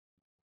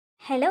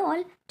Hello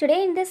all,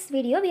 today in this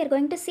video we are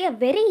going to see a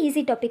very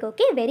easy topic,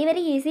 okay,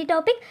 very easy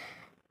topic.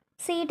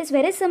 See, it is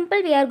very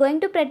simple. We are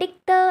going to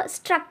predict the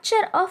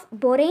structure of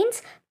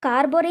boranes,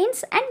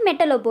 carboranes and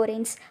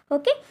metalloboranes,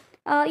 okay.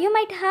 You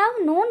might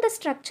have known the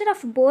structure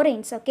of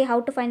boranes, okay,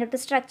 how to find out the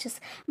structures,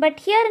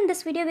 but here in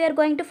this video we are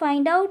going to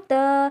find out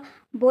the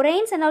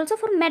boranes and also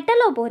for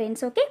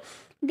metalloboranes, okay.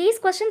 These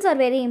questions are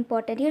very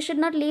important. You should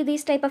not leave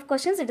these type of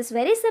questions. It is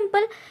very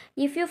simple.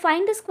 If you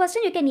find this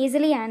question, you can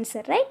easily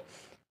answer, right?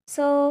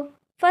 So,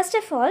 first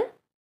of all,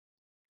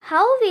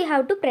 how we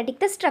have to predict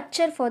the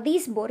structure for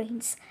these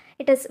boranes?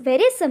 It is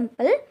very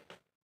simple.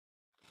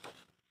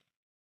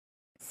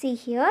 See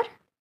here.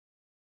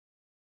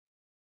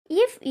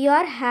 If you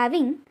are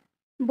having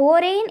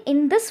borane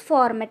in this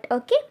format,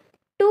 okay,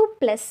 2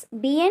 plus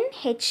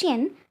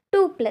BnHn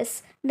 2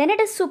 plus, then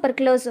it is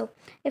supercloso.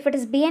 If it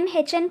is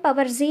BnHn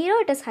power 0,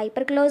 it is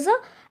hypercloso.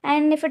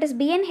 And if it is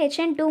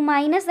BnHn 2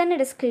 minus, then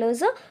it is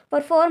closo.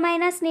 For 4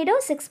 minus nido,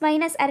 6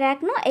 minus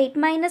arachno, 8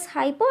 minus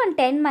hypo and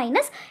 10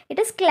 minus, it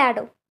is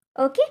clado.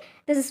 Okay,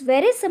 this is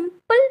very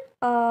simple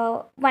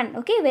one,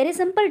 okay, very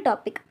simple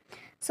topic.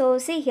 So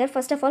see here,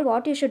 first of all,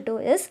 what you should do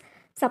is,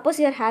 suppose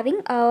you are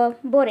having a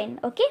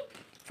borane, okay,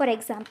 for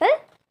example,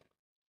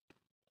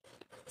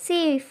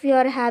 see if you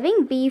are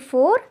having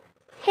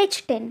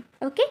B4H10,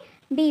 okay,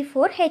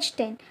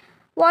 B4H10,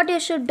 what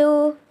you should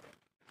do?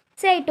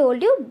 Say I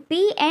told you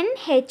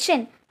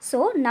BnHn,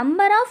 so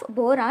number of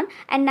boron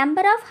and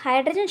number of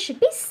hydrogen should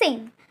be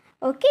same,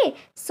 okay.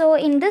 So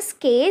in this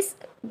case,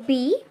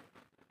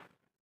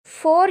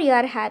 B4 you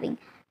are having,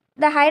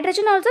 the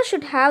hydrogen also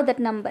should have that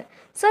number,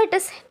 so it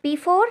is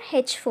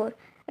B4H4,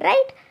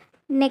 right?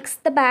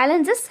 Next, the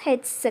balance is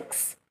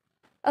H6,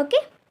 okay.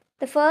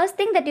 The first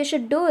thing that you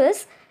should do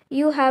is,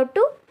 you have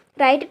to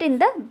write it in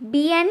the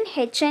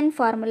BnHn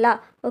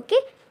formula, okay.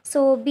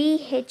 So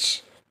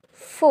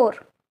BH4,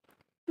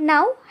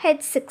 now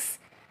H6,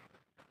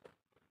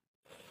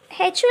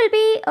 H will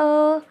be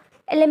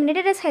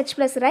eliminated as H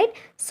plus, right?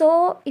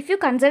 So if you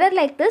consider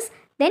like this,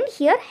 then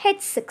here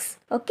H6,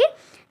 okay,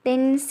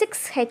 then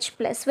 6H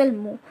plus will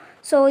move.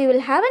 So you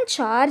will have a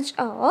charge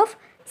of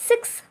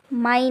 6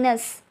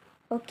 minus,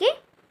 okay,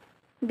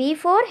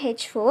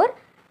 B4H4.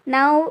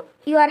 Now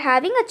you are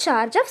having a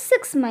charge of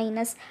 6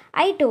 minus.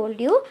 I told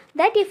you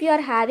that if you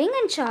are having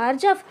a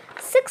charge of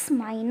 6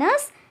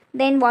 minus,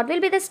 then what will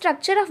be the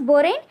structure of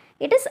borane?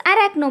 It is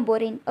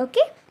arachnoborane,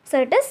 okay. So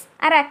it is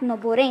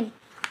arachnoborane.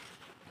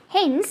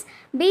 Hence,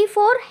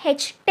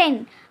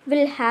 B4H10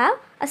 will have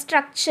a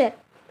structure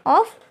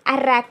of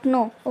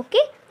arachno,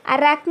 okay,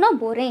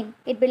 arachnoborane.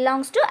 It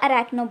belongs to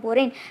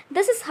arachnoborane.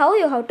 This is how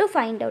you have to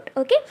find out,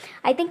 okay.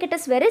 I think it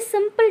is very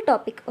simple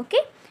topic,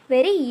 okay,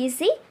 very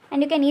easy,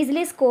 and you can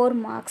easily score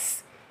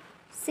marks.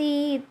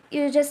 See,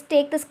 you just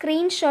take the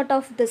screenshot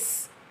of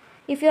this.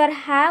 If you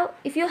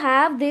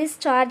have these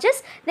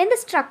charges, then the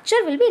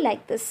structure will be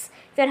like this.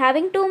 If you are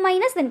having 2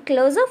 minus, then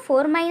closo,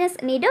 4 minus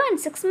nido and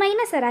 6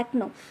 minus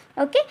arachno.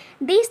 Okay,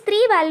 these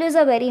three values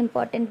are very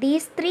important.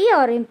 These three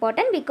are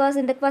important because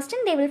in the question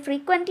they will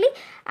frequently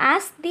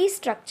ask these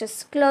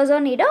structures, closo,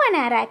 nido and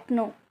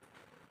arachno.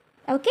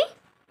 Okay,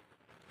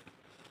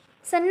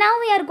 so now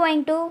we are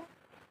going to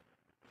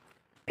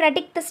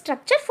predict the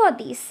structure for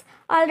these.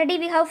 Already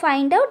we have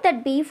find out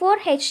that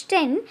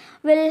B4H10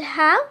 will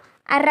have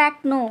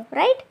arachno,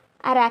 right?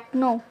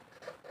 Arachno,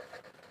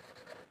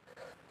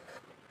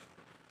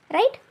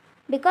 right?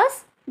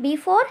 Because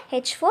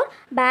B4H4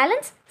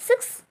 balance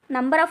 6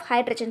 number of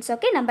hydrogens,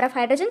 okay? Number of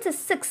hydrogens is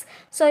 6.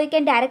 So you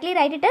can directly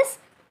write it as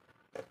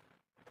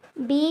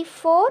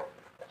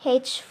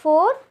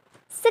B4H4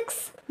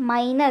 6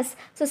 minus.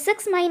 So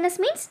 6 minus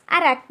means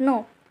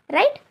arachno,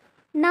 right?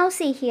 Now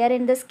see here,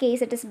 in this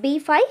case it is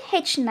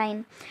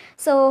B5H9.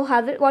 So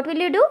what will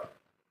you do?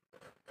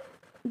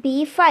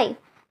 B5,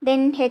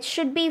 then H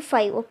should be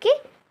 5, okay.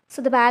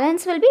 So the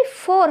balance will be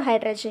 4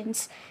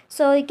 hydrogens.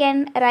 So you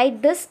can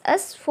write this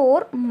as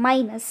 4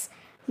 minus.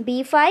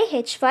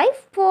 B5H5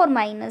 4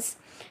 minus.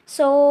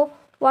 So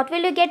what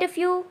will you get if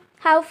you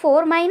have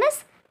 4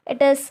 minus?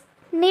 It is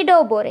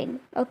nidoborane,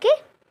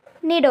 okay.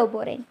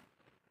 Nidoborane,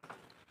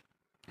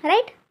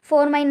 right?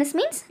 4 minus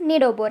means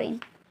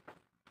nidoborane.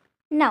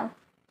 Now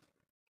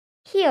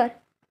here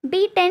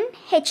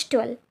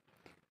B10H12.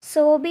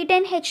 So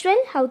B10H12,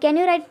 how can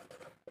you write?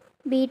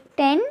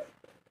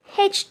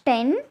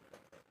 B10H10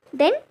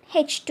 then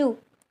H2.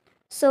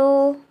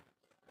 So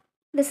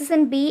this is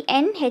in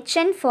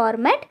BnHn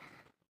format.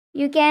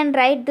 You can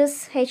write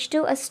this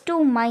H2 as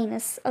 2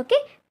 minus, okay,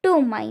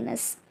 2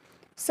 minus.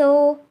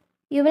 So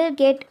you will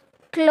get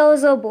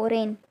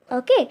closoborane,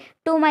 okay.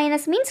 2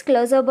 minus means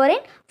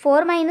closoborane,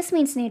 4 minus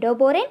means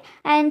nidoborane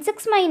and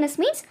 6 minus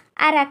means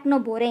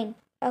arachnoborane,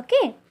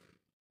 okay.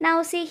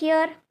 Now see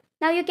here,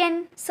 now you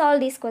can solve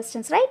these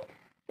questions, right?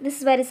 This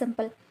is very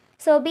simple.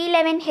 So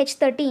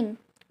B11H13,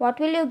 what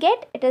will you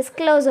get? It is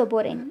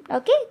closoborane,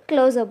 okay,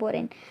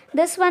 closoborane.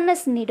 This one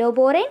is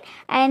nidoborane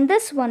and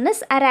this one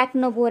is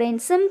arachnoborane.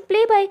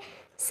 Simply by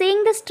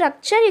seeing the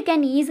structure, you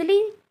can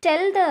easily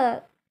tell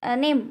the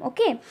name,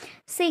 okay.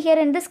 See here,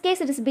 in this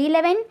case it is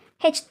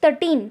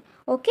B11H13.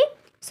 Okay,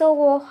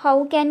 so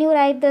how can you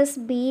write this?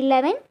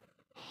 B11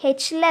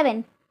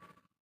 H11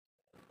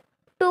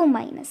 2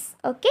 minus.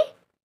 Okay,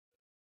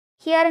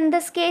 here in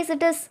this case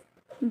it is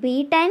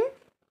B10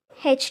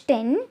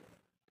 H10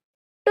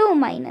 2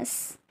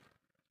 minus,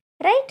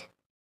 right?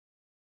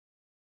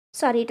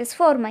 Sorry, it is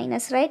 4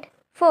 minus, right?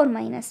 4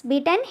 minus.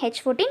 B10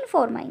 H14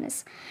 4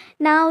 minus.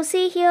 Now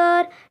see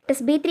here, it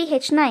is B3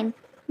 H9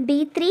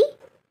 D3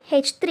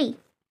 H3.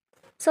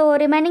 So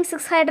remaining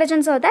 6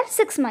 hydrogens are there,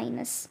 6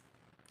 minus.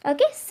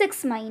 Okay,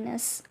 6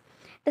 minus.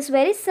 It is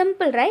very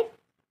simple, right?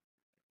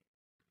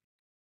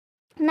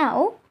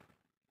 Now,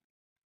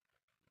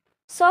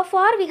 so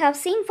far we have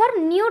seen for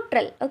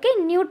neutral, okay,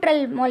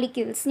 neutral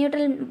molecules,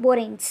 neutral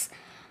boranes.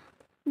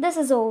 This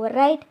is over,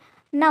 right?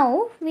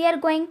 Now we are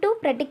going to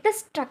predict the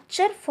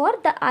structure for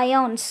the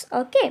ions.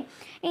 Okay,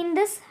 in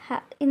this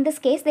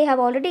case they have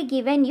already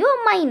given you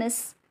a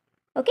minus.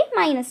 Okay,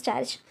 minus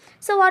charge.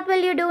 So what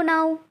will you do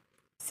now?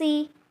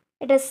 See,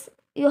 it is,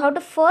 you have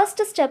to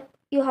first step,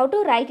 you have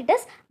to write it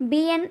as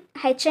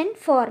BnHn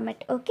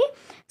format. Okay,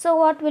 so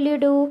what will you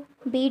do?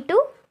 B2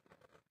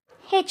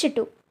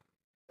 H2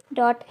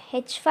 dot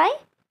H5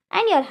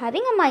 and you are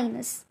having a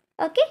minus.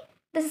 Okay,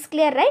 this is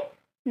clear, right?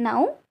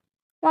 Now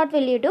what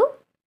will you do?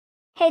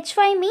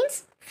 H5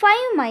 means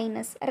 5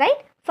 minus,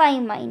 right?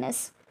 5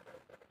 minus.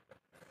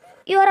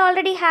 You are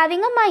already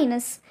having a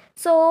minus.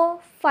 So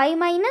 5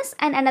 minus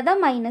and another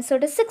minus. So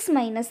it is 6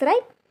 minus,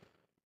 right?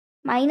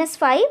 Minus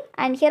 5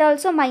 and here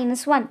also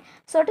minus 1.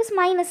 So it is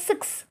minus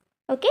 6.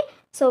 Okay.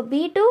 So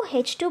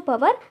B2H2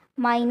 power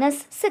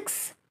minus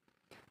 6.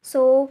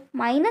 So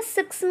minus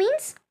 6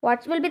 means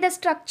what will be the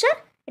structure?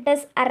 It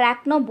is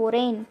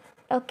arachnoborane.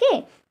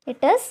 Okay.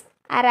 It is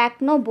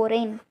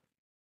arachnoborane.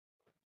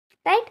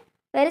 Right?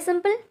 Very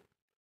simple.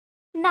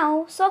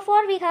 Now, so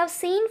far we have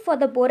seen for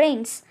the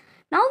boranes.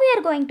 Now we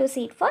are going to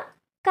see it for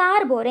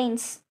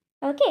carboranes.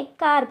 Okay,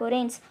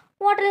 carboranes.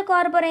 What are the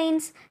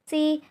carboranes?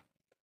 See,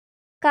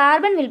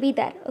 carbon will be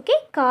there. Okay,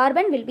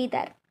 carbon will be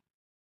there.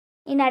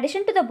 In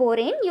addition to the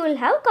borane, you will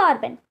have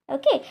carbon.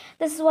 Okay,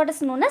 this is what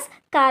is known as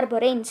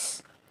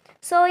carboranes.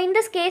 So, in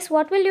this case,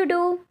 what will you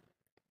do?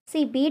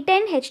 See,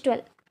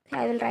 B10H12.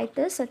 I will write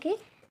this. Okay,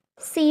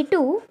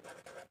 C2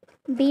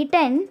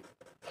 B10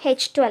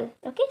 H12.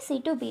 Okay,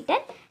 C2B10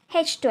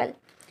 H12.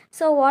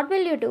 So what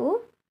will you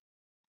do?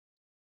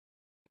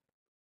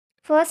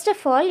 First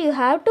of all, you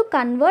have to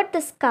convert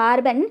this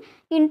carbon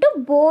into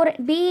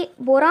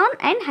boron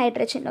and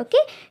hydrogen. Okay,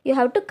 you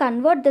have to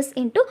convert this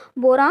into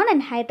boron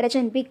and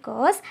hydrogen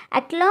because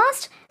at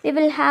last we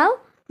will have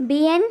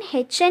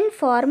BnHn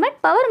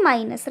format power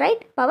minus,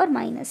 right? Power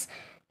minus.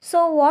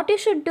 So what you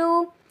should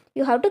do?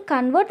 You have to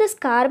convert this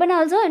carbon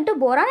also into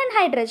boron and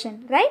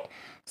hydrogen, right?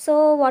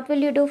 So what will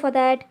you do for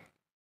that?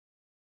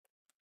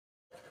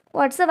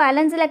 What's the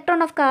valence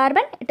electron of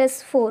carbon? It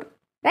is 4,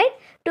 right?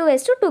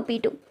 2s to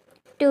 2p2.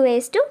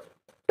 2s to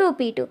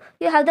 2p2.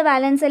 You have the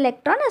valence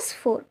electron as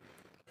 4.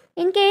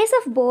 In case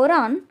of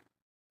boron,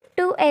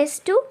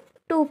 2s to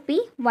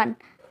 2p1.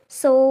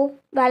 So,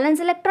 valence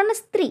electron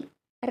is 3,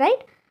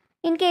 right?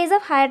 In case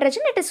of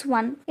hydrogen, it is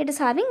 1. It is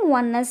having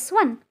 1 as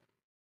 1.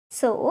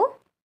 So,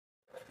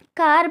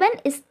 carbon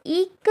is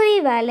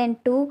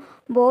equivalent to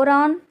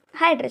boron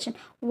hydrogen.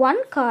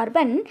 1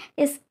 carbon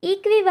is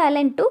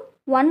equivalent to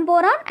 1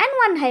 boron and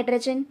 1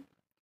 hydrogen,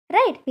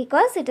 right?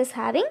 Because it is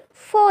having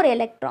 4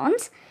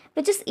 electrons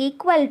which is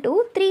equal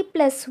to 3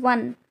 plus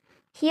 1.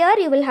 Here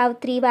you will have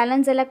 3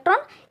 valence electron.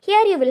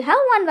 Here you will have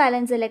 1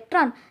 valence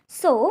electron.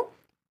 So,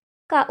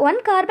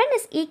 1 carbon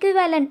is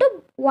equivalent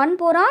to 1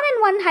 boron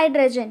and 1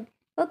 hydrogen.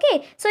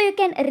 Okay, so you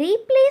can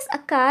replace a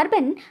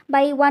carbon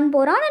by 1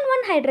 boron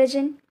and 1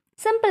 hydrogen.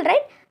 Simple,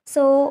 right?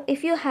 So,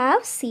 if you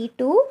have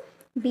C2,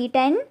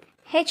 B10,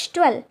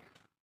 H12.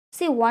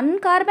 See, 1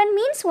 carbon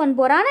means 1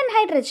 boron and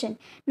hydrogen.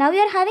 Now we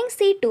are having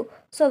C2.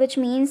 So, which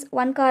means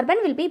 1 carbon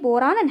will be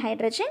boron and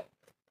hydrogen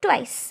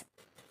twice.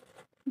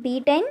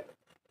 B10,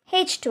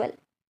 H12.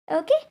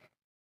 Okay.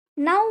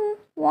 Now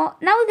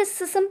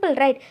this is simple,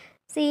 right?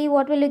 See,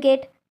 what will you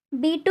get?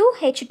 B2,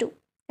 H2.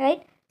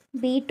 Right?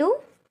 B2,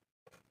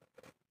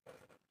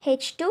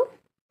 H2,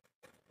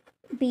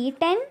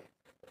 B10,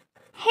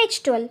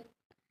 H12.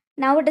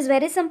 Now it is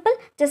very simple.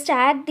 Just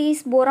add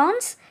these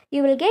borons.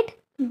 You will get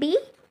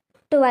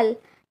B12.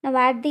 Now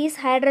add these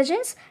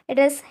hydrogens. It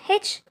is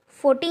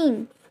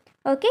H14.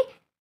 Okay.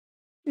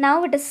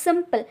 Now it is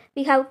simple.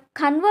 We have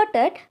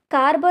converted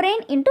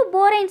carborane into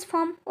boranes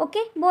form.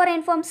 Okay.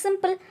 Borane form,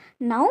 simple.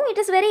 Now it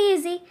is very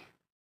easy.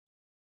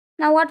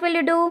 Now what will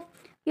you do?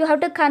 You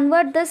have to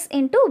convert this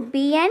into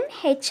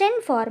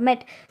BnHn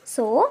format.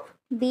 So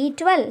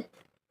B12,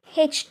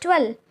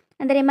 H12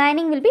 and the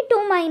remaining will be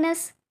 2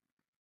 minus.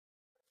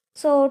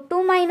 So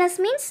 2 minus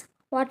means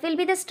what will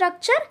be the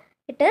structure?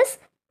 It is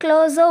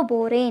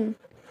clozoborane.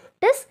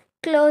 It is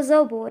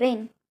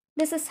clozoborane.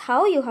 This is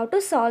how you have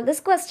to solve this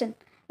question.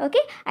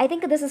 Okay, I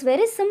think this is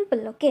very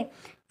simple. Okay,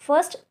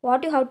 first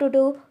what you have to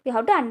do, you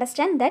have to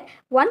understand that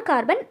one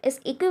carbon is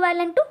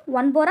equivalent to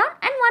one boron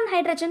and one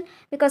hydrogen,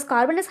 because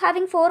carbon is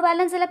having 4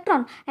 valence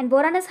electron and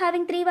boron is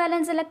having 3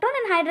 valence electron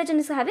and hydrogen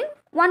is having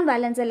 1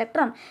 valence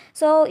electron.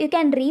 So you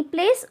can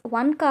replace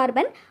one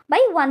carbon by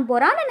one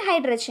boron and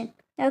hydrogen.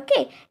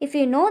 Okay, if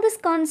you know this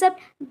concept,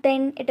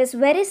 then it is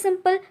very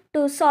simple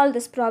to solve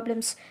these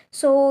problems.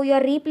 So you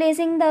are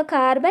replacing the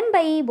carbon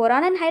by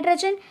boron and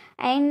hydrogen,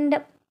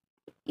 and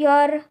you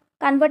are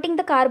converting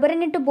the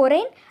carborane into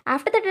borane.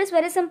 After that, it is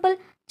very simple,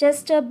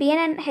 just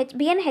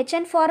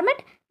BN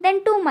format,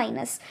 then 2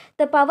 minus.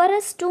 The power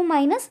is 2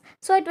 minus,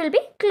 so it will be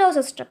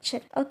closed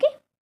structure. Okay,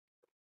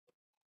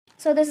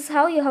 so this is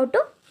how you have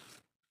to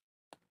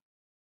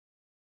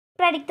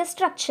predict the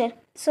structure.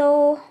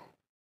 So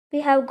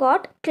we have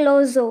got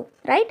closo,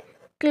 right?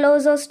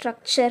 Closo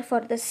structure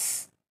for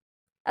this.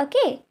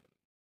 Okay,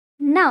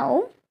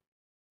 now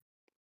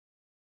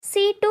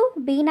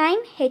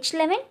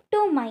C2B9H11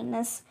 2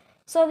 minus.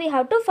 So we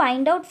have to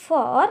find out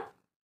for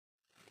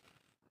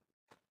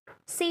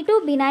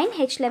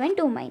C2B9H11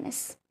 2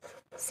 minus.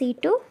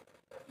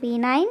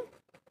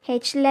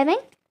 C2B9H11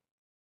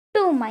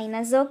 2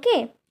 minus.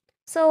 Okay,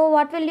 so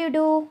what will you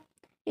do?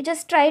 You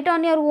just try it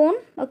on your own.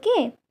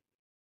 Okay,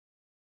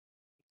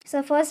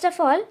 so first of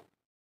all,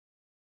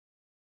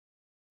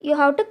 you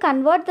have to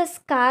convert this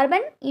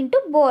carbon into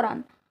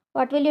boron.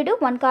 What will you do?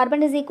 One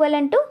carbon is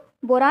equivalent to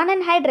boron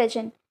and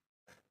hydrogen.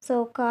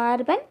 So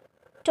carbon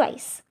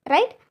twice,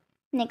 right?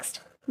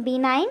 Next,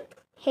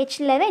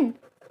 B9H11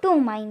 2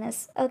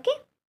 minus.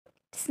 Okay,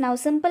 it's now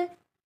simple.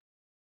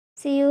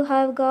 So you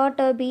have got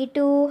a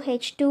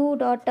B2H2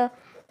 dot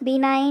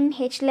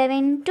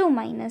B9H11 2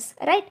 minus,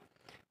 right?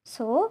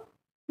 So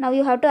now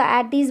you have to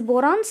add these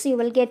borons. You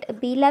will get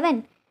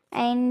B11,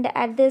 and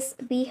add this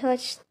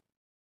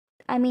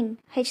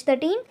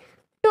H13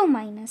 2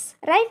 minus,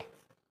 right?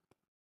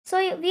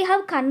 So we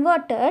have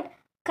converted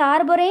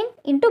carborane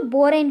into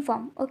borane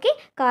form. Okay,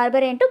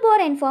 carborane to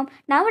borane form.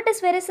 Now it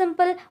is very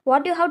simple.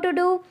 What you have to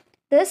do?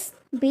 This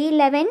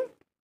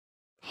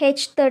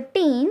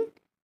B11H13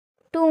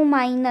 2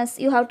 minus,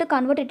 you have to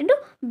convert it into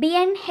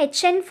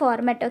BNHN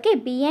format. Okay,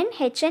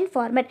 BNHN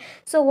format.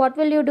 So what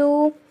will you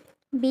do?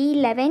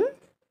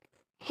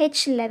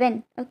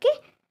 B11H11,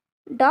 okay,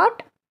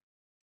 dot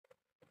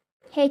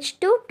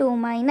H2 2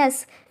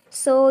 minus.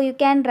 So you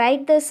can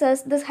write this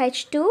as this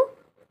H2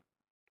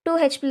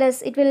 2H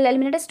plus. It will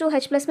eliminate as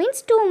 2H plus,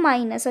 means 2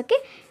 minus.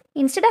 Okay,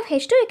 instead of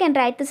H2 you can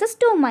write this as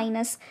 2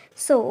 minus.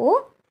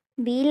 So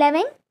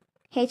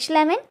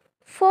B11H11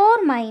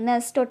 4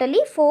 minus,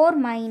 totally 4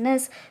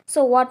 minus.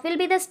 So what will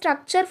be the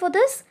structure for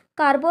this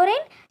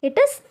carborane? It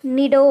is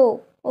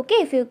nido.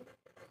 Okay, if you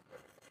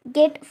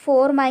get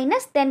 4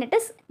 minus, then it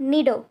is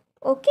nido.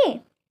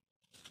 Okay,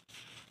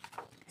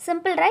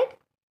 simple, right?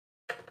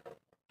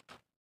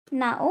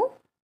 Now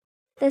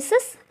this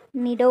is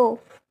nido,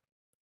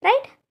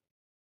 right?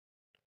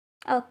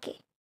 Okay,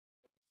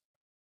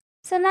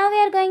 so now we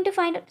are going to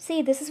find out.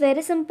 See, this is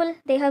very simple.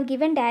 They have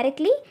given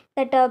directly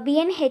that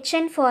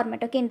BNHN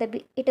format. Okay,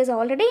 it is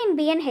already in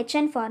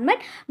BNHN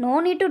format. No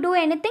need to do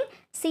anything.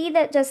 See,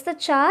 just the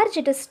charge,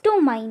 it is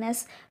 2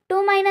 minus.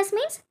 2 minus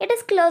means it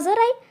is closer,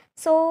 right?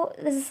 So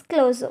this is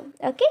closer.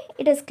 Okay,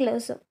 it is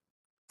closer.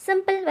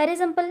 Simple, very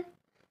simple.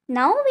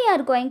 Now we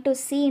are going to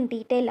see in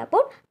detail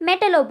about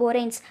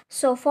metalloboranes.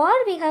 So far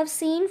we have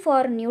seen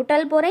for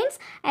neutral boranes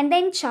and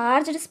then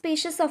charged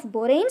species of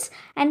boranes,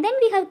 and then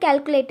we have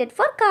calculated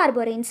for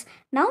carboranes.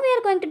 Now we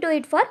are going to do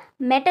it for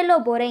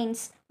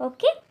metalloboranes.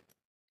 Okay.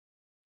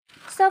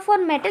 So for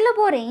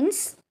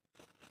metalloboranes,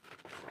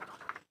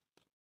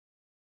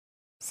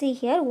 see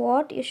here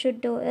what you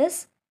should do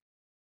is,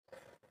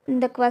 in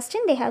the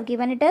question they have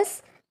given it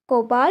as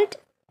cobalt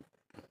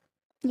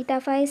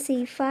eta 5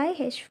 C5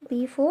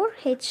 Hb4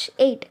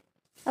 H8.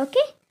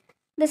 Okay,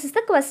 this is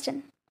the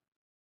question.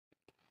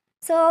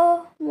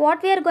 So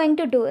what we are going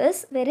to do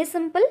is very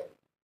simple.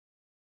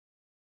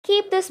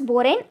 Keep this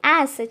borane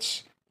as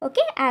such.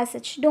 Okay, as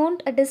such.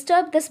 Don't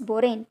disturb this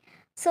borane.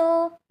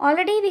 So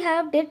already we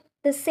have did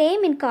the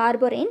same in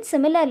carborane.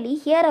 Similarly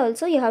here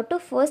also you have to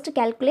first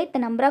calculate the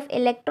number of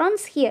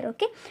electrons here.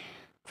 Okay,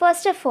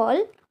 first of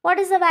all, what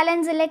is the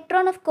valence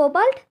electron of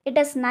cobalt? It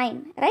is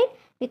 9, right?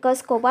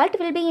 Because cobalt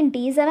will be in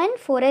D7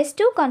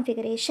 4s2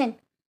 configuration,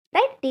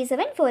 right?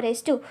 D7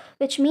 4s2,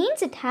 which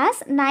means it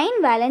has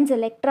 9 valence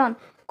electron.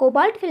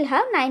 Cobalt will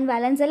have 9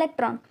 valence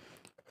electron,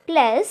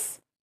 plus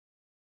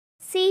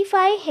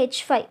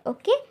C5H5,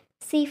 okay?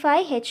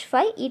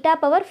 C5H5 eta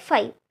power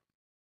 5.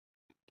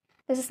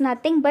 This is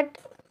nothing but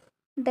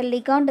the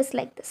ligand is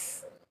like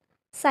this.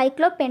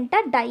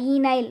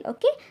 Cyclopentadienyl,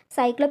 okay?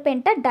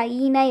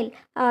 Cyclopentadienyl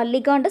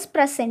ligand is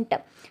present.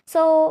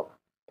 So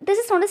this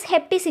is known as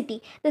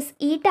hapticity. This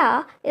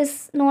eta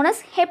is known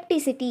as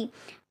hapticity.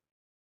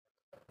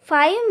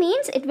 5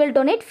 means it will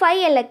donate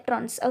 5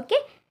 electrons. Okay,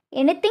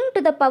 anything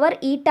to the power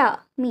eta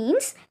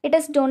means it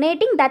is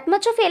donating that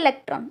much of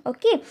electron.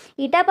 Okay,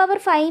 eta power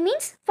 5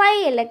 means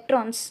 5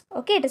 electrons.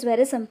 Okay, it is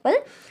very simple.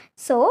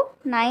 So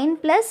 9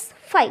 plus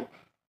 5.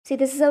 See,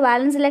 this is a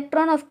valence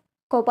electron of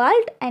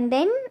cobalt, and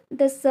then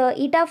this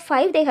eta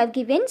 5 they have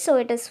given, so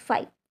it is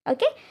 5.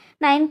 Okay,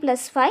 9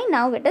 plus 5,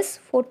 now it is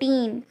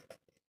 14.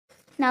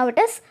 Now it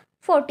is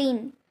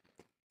 14.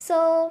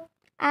 So,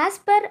 as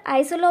per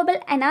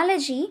isolobal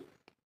analogy,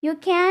 you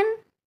can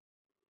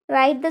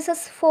write this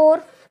as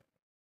 4.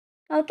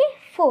 Okay,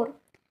 4.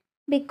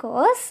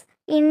 Because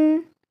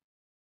in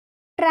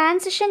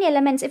transition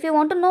elements, if you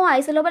want to know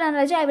isolobal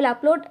analogy, I will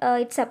upload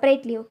it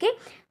separately. Okay,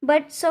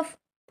 but so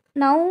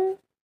now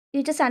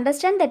you just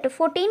understand that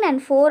 14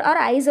 and 4 are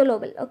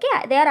isolobal. Okay,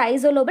 they are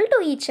isolobal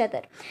to each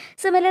other.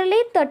 Similarly,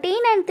 13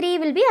 and 3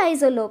 will be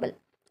isolobal.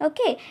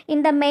 Okay,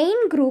 in the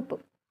main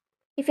group,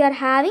 if you are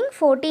having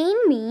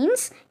 14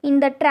 means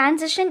in the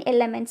transition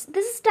elements,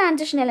 this is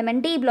transition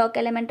element, D block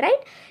element,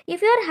 right?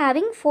 If you are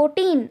having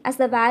 14 as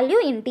the value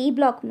in D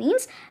block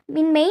means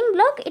in main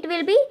block it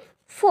will be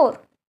 4.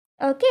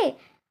 Okay,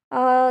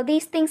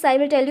 these things I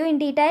will tell you in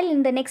detail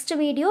in the next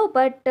video,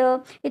 but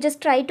you just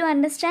try to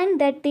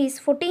understand that these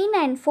 14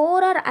 and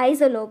 4 are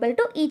isolobal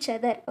to each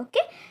other.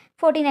 Okay,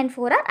 14 and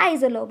 4 are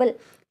isolobal.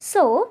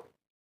 So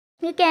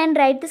you can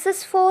write this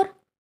as 4,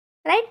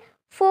 right?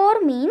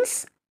 4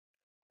 means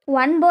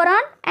 1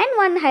 boron and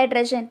 1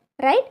 hydrogen,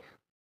 right?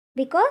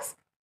 Because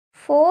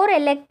 4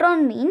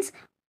 electron means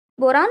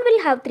boron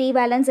will have 3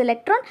 valence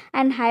electron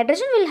and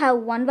hydrogen will have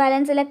 1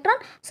 valence electron.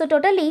 So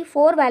totally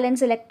 4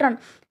 valence electron.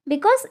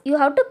 Because you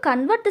have to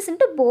convert this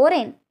into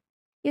borane.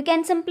 You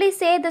can simply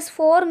say this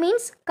 4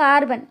 means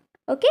carbon.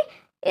 Okay,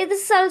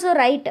 this is also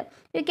right.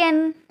 You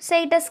can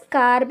say it as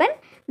carbon,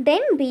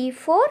 then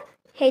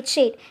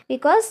B4H8,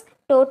 because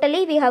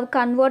totally we have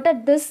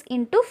converted this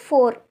into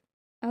 4.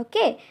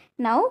 Okay,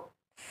 now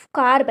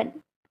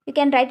carbon, you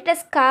can write it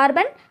as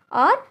carbon,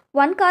 or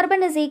 1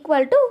 carbon is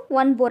equal to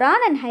 1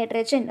 boron and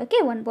hydrogen.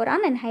 Okay, 1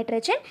 boron and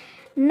hydrogen.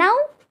 Now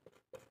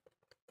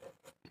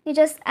you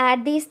just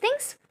add these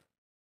things,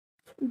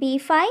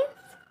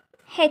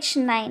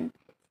 B5H9,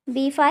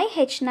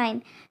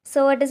 B5H9.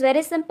 So it is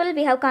very simple.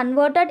 We have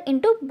converted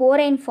into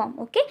borane form.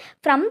 Okay,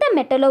 from the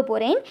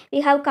metalloborane we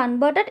have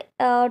converted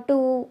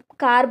to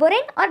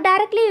carborane, or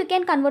directly you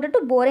can convert it to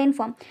borane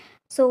form.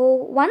 So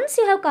once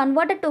you have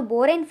converted to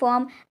borane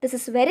form, this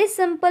is very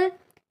simple.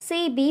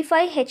 See,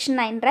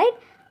 B5H9, right?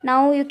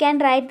 Now you can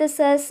write this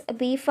as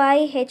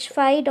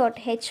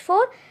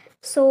B5H5.H4.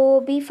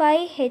 So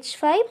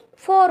B5H5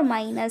 4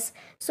 minus.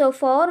 So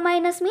 4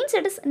 minus means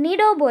it is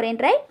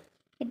nidoborane, right?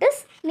 It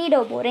is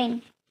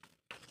nidoborane.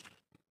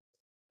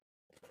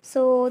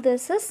 So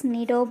this is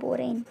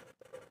nidoborane.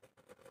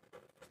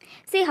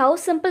 See how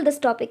simple this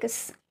topic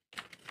is.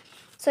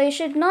 So you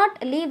should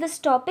not leave this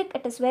topic.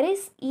 It is very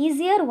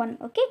easier one.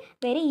 Okay,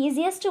 very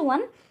easiest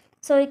one.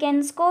 So you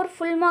can score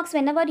full marks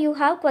whenever you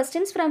have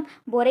questions from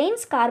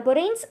boranes,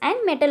 carboranes and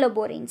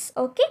metalloboranes.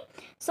 Okay.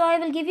 So I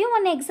will give you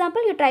one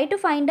example. You try to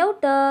find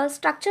out the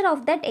structure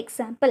of that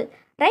example.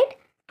 Right.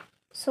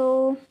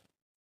 So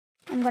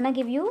I'm gonna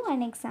give you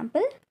an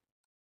example.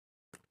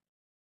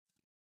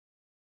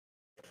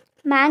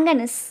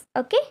 Manganese.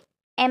 Okay.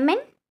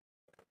 Mn.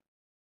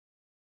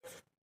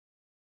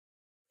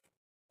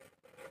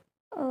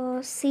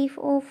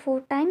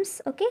 CO4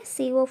 times. Okay.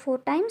 CO4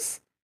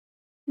 times.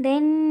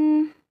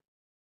 Then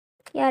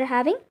you are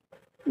having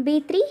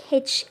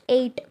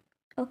B3H8.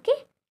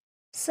 Okay,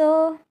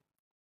 so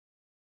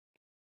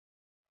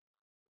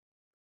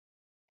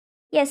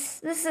yes,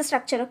 this is a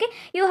structure. Okay,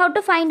 you have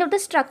to find out the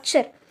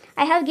structure.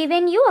 I have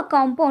given you a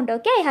compound.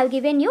 Okay, I have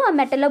given you a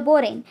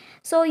metalloborane.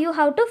 So you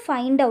have to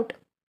find out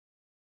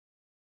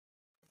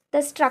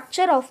the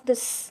structure of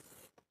this.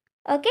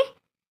 Okay,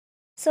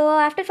 so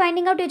after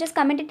finding out, you just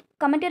comment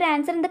your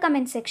answer in the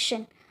comment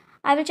section.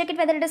 I will check it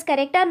whether it is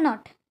correct or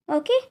not.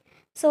 Okay,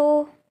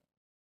 so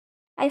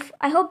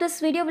I hope this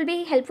video will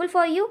be helpful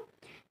for you.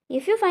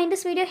 If you find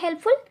this video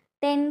helpful,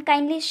 then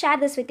kindly share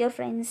this with your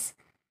friends.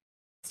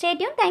 Stay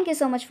tuned. Thank you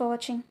so much for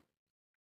watching.